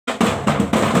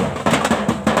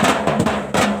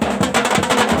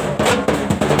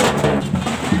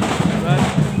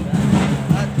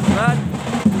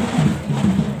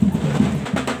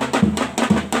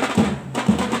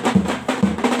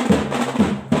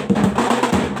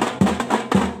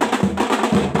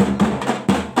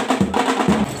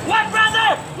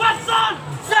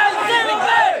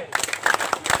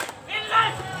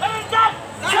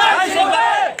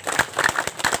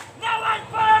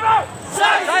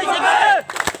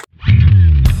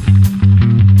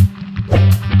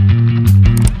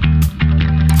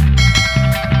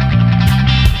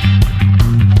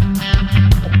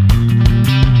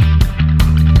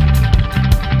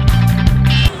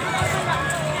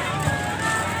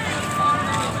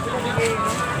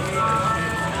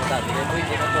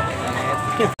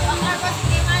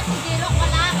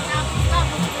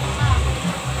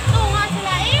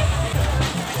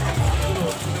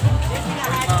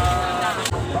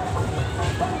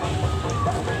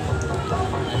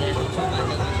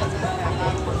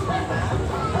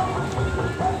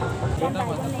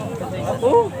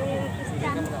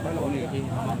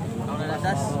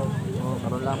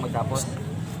lang magtapos.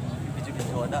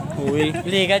 Uy.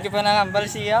 Ligat yung panangambal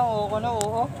siya. Oo ko na,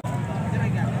 oo.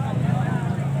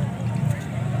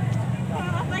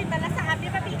 Okay, balasan kami.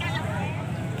 Patika lang.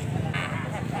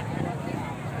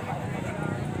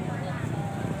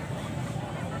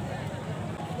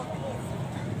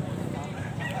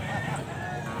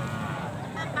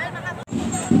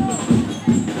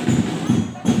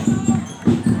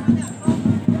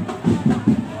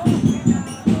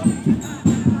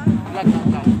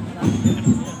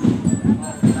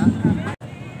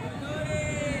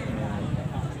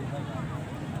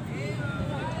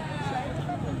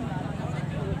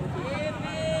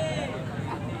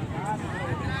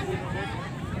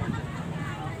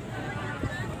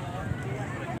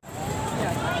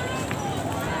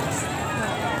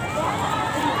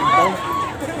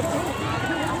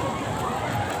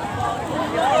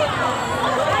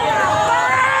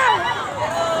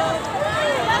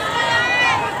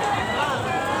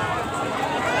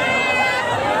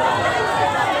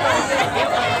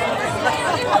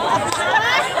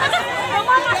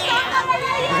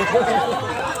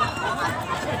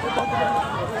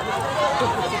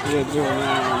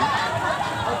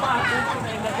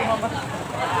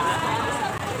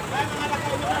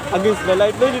 Against the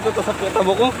light doon, dito to sa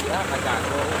tabo ko.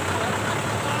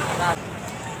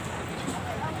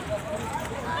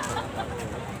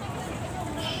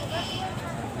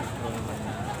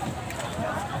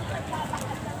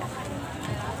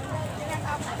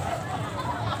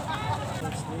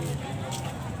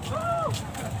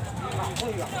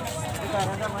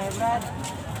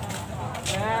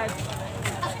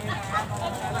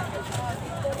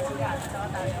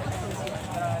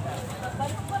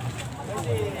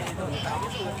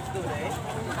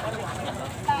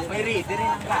 May reader rin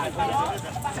ang gato.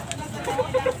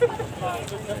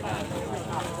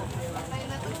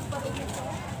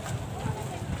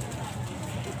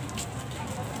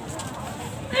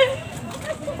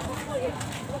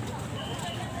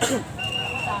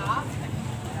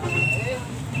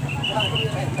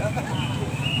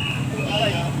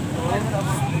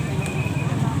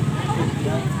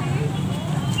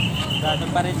 Gato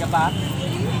pa rin ka pa?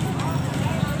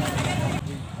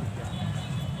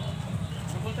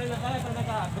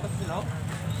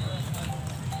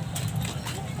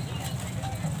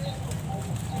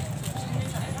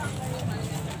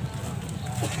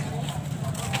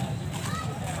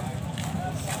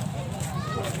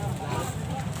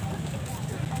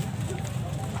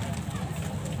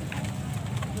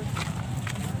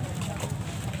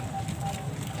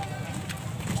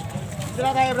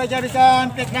 Sila tayo bro dyan sa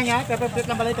plate lang ya, pepper plate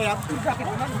lang balay tayo. Bakit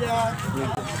naman dyan?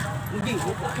 Hindi.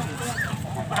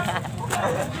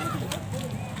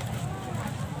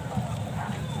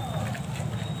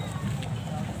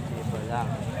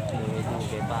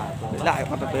 Wala, ay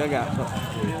patatuyo ga. So.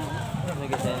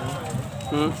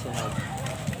 Iya.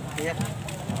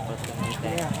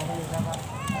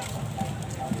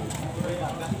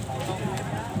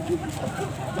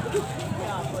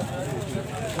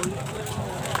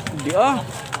 Di ah.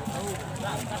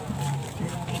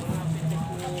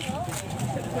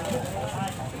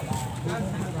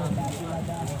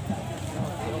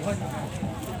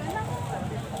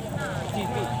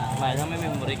 May lang may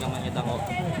memory ka man kita ko.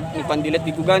 Ipandilat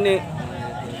di ko gani.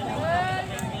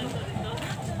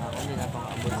 Ako hindi na pang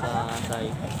abot sa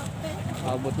say.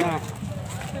 Abot na.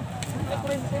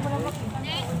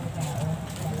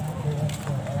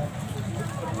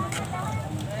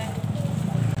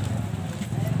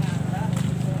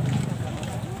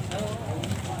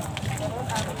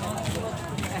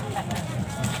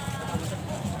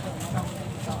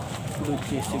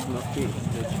 Luchi sigloki.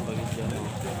 Luchi pagit dyan.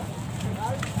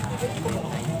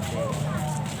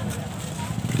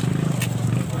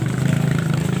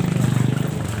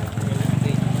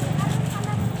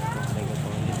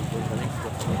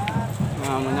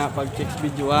 Muna pag-checks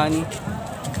videohan.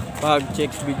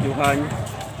 Pag-checks videohan.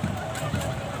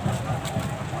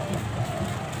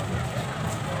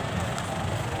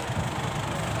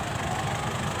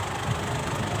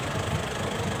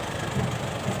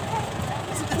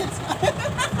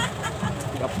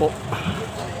 Gapo.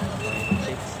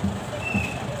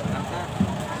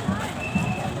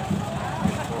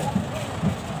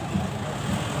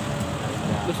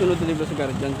 Sunod na libro sa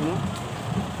guardian mo?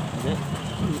 Hindi.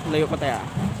 Layo pa tayo.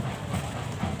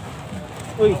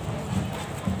 Uy!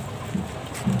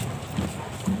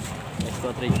 Let's go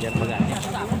trader magani.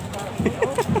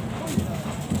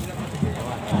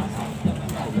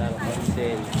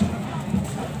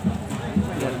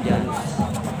 Guardian.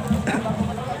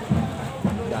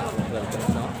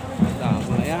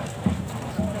 Dako na ya.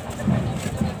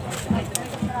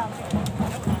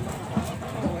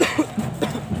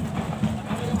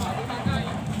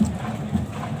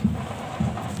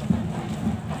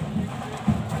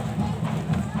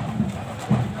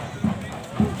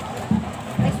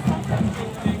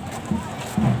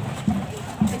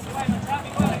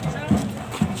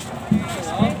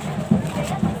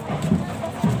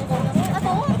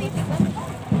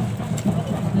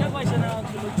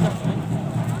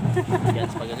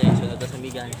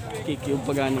 Kikiyog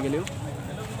pagani galiw.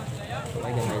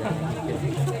 Ay, gamay lang.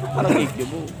 Parang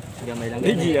kikiyog oh. Gamay lang.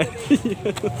 Ay, Gian.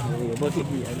 Boss,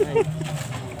 sige. Ay.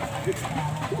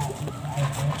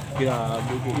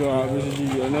 Grabe. Grabe si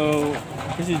G. Ano?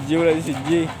 Si G, wala si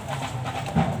G.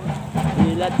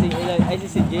 Ilat, ay si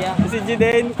CJ ah. Si G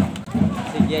din.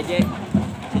 Si JJ.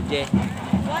 Si J.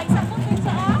 Wah, isa po din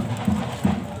sa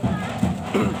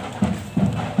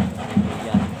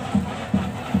Yan.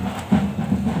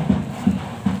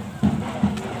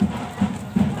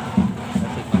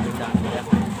 Kasi pagkandang nila.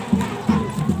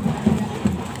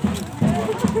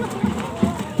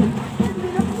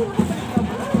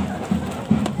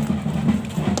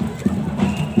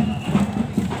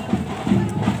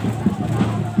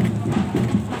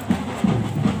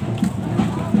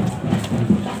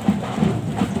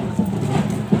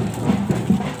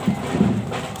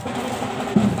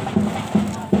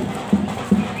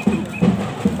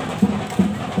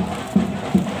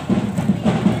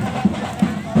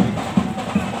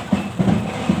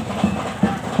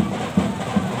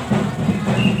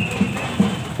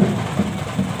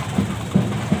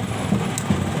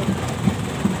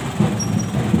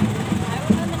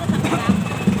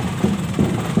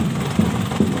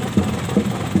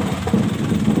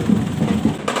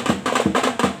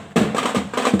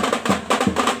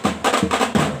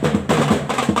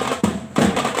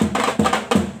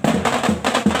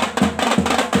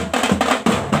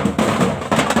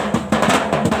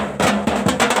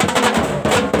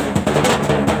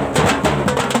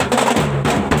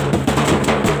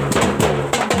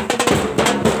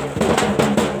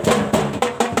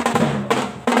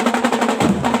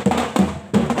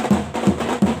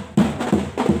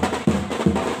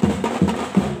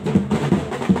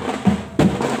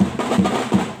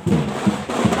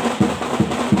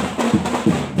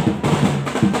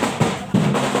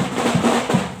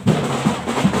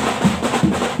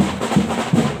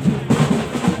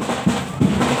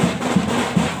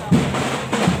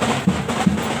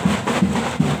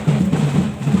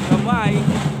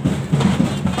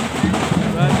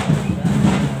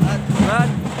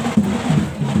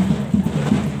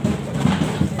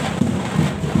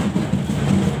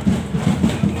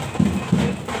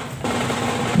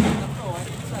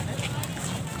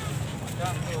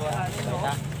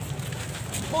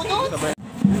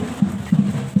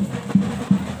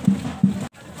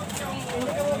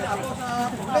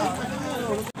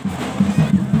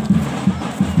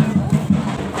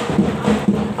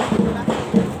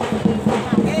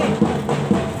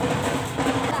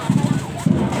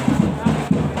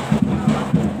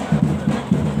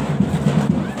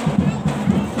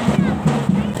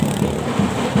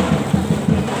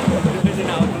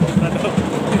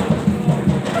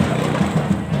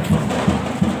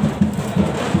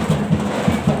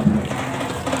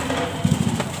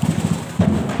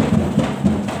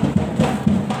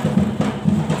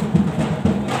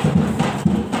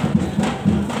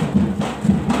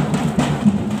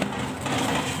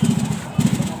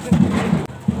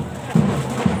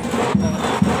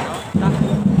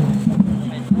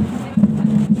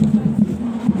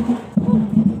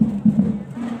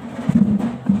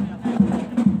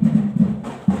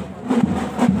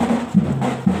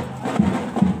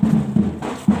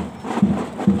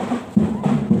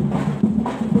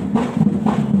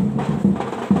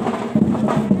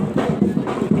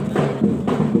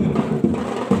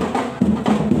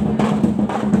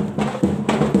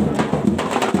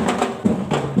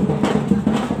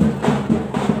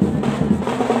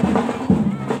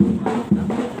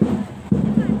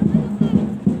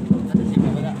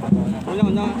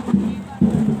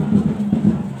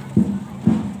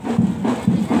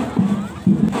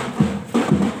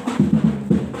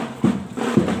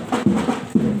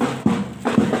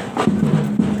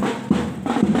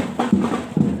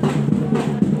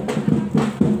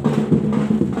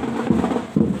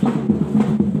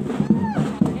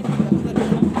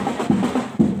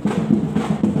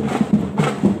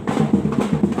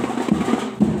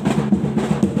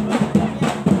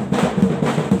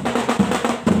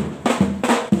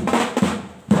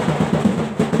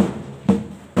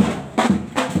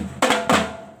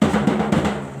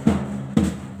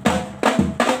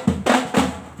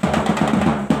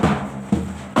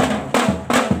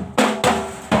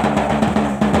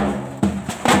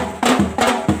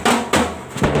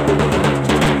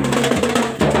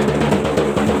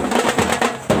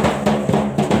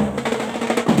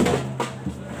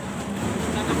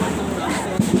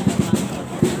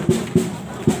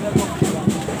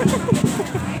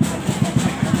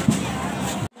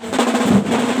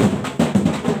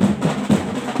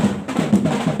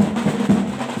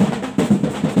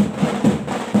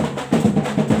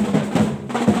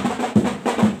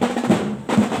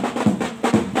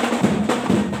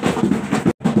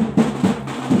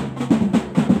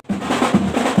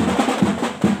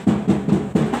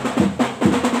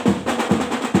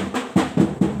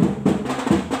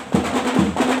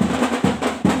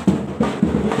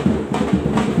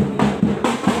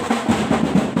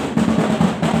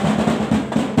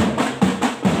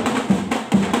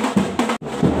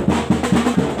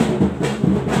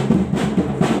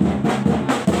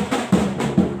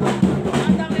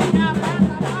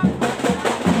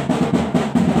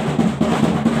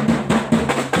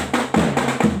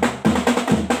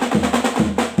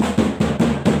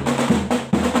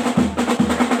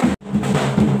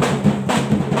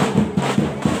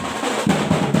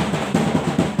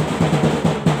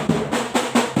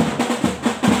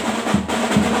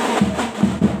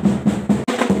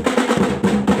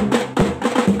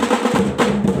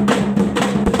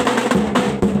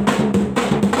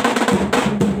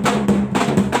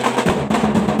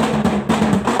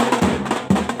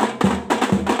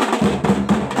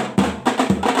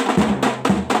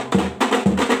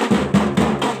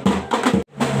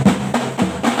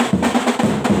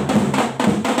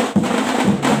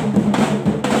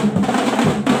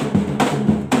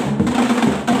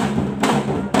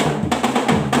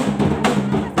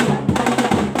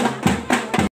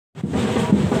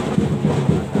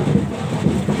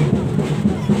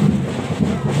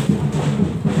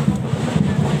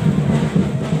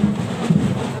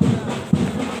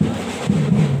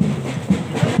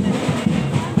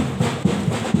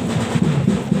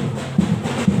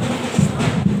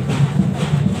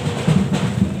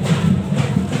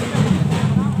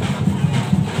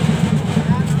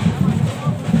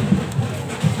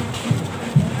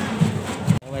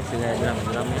 Sila drum.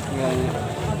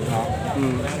 No.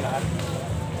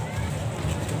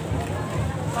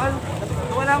 Tol,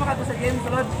 wala mo ka to sa game,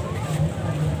 sulod.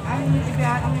 Ang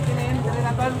ibihan, ang ikinayin, dali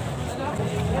na tol.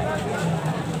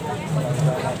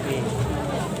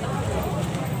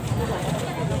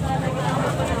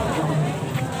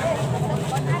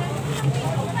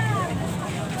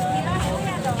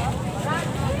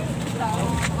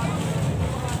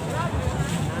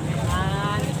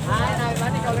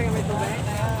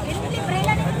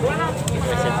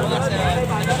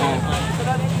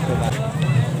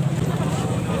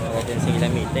 Pwede sila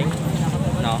meeting.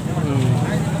 No?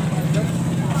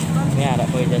 May harap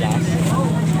po yung dalas.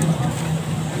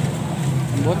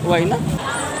 But why na?